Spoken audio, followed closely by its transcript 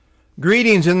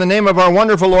Greetings in the name of our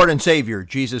wonderful Lord and Savior,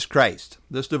 Jesus Christ.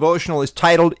 This devotional is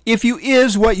titled, If You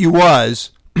Is What You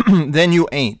Was, Then You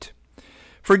Ain't.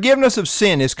 Forgiveness of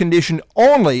sin is conditioned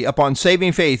only upon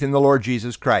saving faith in the Lord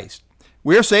Jesus Christ.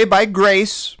 We are saved by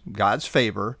grace, God's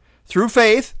favor, through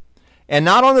faith, and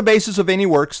not on the basis of any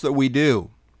works that we do.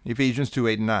 Ephesians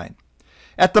 2:8-9.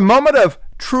 At the moment of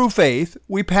true faith,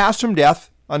 we pass from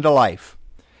death unto life.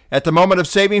 At the moment of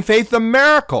saving faith, the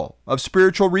miracle of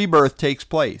spiritual rebirth takes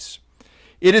place.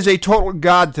 It is a total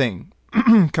God thing,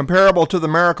 comparable to the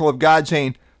miracle of God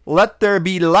saying, "Let there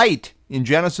be light," in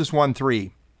Genesis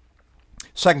 1:3.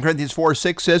 2 Corinthians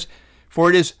 4:6 says,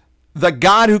 "For it is the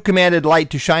God who commanded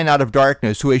light to shine out of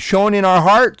darkness, who has shown in our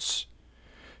hearts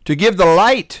to give the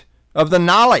light of the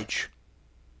knowledge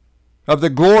of the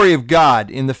glory of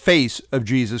God in the face of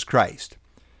Jesus Christ."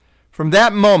 From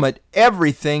that moment,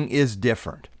 everything is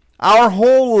different. Our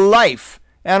whole life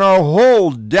and our whole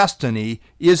destiny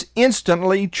is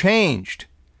instantly changed.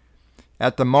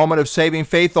 At the moment of saving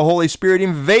faith, the Holy Spirit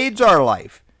invades our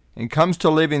life and comes to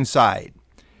live inside.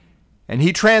 And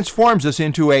He transforms us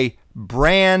into a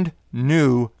brand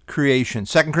new creation.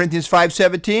 2 Corinthians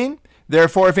 5:17,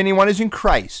 "Therefore, if anyone is in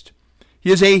Christ,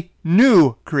 he is a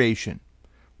new creation.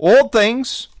 Old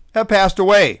things have passed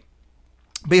away.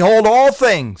 Behold, all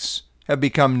things have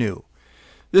become new."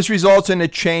 This results in a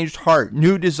changed heart,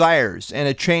 new desires, and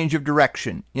a change of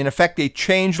direction. In effect, a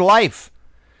changed life.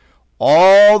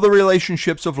 All the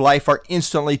relationships of life are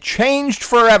instantly changed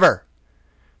forever.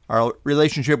 Our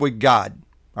relationship with God,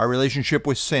 our relationship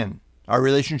with sin, our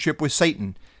relationship with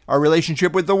Satan, our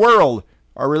relationship with the world,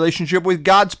 our relationship with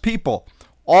God's people,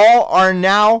 all are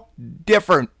now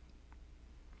different.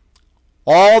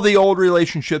 All the old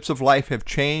relationships of life have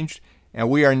changed, and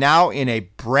we are now in a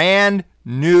brand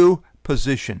new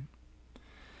position.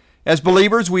 As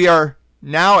believers, we are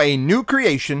now a new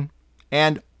creation,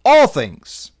 and all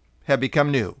things have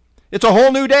become new. It's a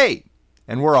whole new day,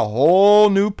 and we're a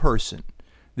whole new person.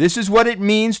 This is what it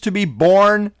means to be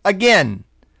born again.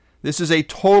 This is a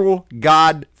total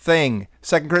God thing.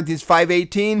 2 Corinthians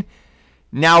 5:18,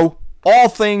 "Now all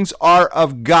things are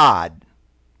of God,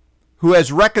 who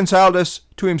has reconciled us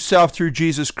to Himself through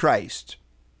Jesus Christ."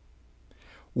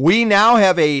 We now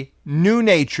have a new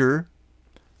nature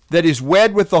that is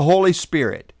wed with the Holy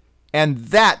Spirit, and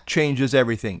that changes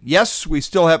everything. Yes, we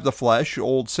still have the flesh,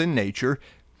 old sin nature,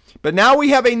 but now we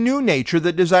have a new nature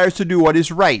that desires to do what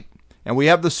is right, and we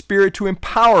have the Spirit to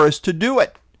empower us to do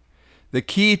it. The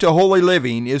key to holy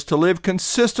living is to live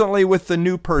consistently with the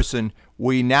new person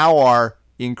we now are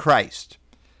in Christ.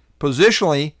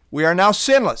 Positionally, we are now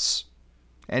sinless,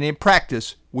 and in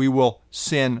practice, we will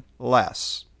sin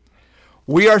less.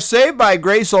 We are saved by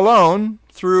grace alone,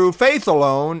 through faith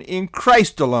alone, in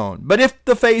Christ alone. But if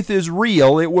the faith is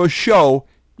real, it will show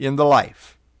in the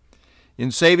life.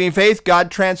 In saving faith,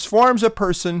 God transforms a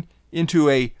person into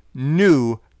a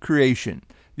new creation.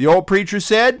 The old preacher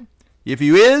said, "If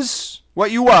you is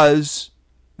what you was,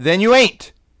 then you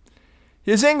ain't."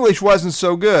 His English wasn't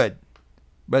so good,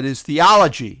 but his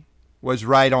theology was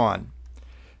right on.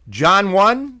 John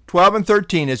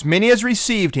 1:12-13, "As many as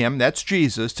received Him," that's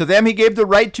Jesus, "to them He gave the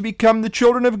right to become the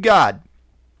children of God,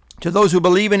 to those who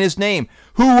believe in His name,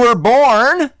 who were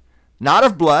born not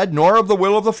of blood, nor of the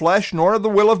will of the flesh, nor of the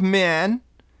will of man,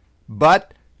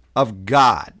 but of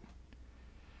God."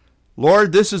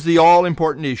 Lord, this is the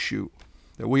all-important issue,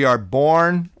 that we are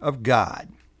born of God.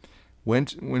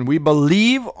 When we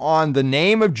believe on the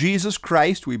name of Jesus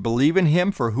Christ, we believe in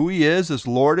Him for who He is as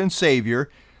Lord and Savior.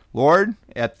 Lord,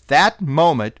 at that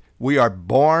moment, we are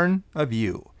born of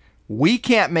You. We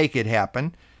can't make it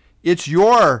happen. It's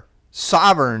Your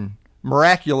sovereign,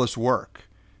 miraculous work.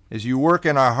 As You work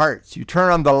in our hearts, You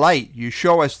turn on the light, You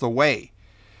show us the way,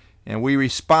 and we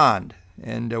respond,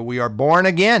 and we are born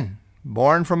again,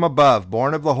 born from above,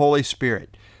 born of the Holy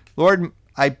Spirit. Lord,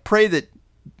 I pray that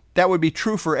that would be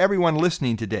true for everyone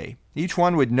listening today. Each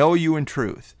one would know You in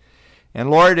truth. And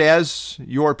Lord, as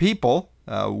Your people,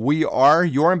 we are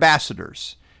Your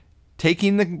ambassadors,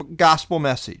 taking the gospel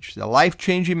message, the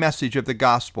life-changing message of the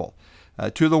gospel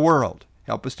to the world.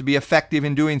 Help us to be effective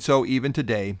in doing so even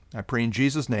today. I pray in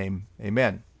Jesus' name,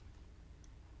 amen.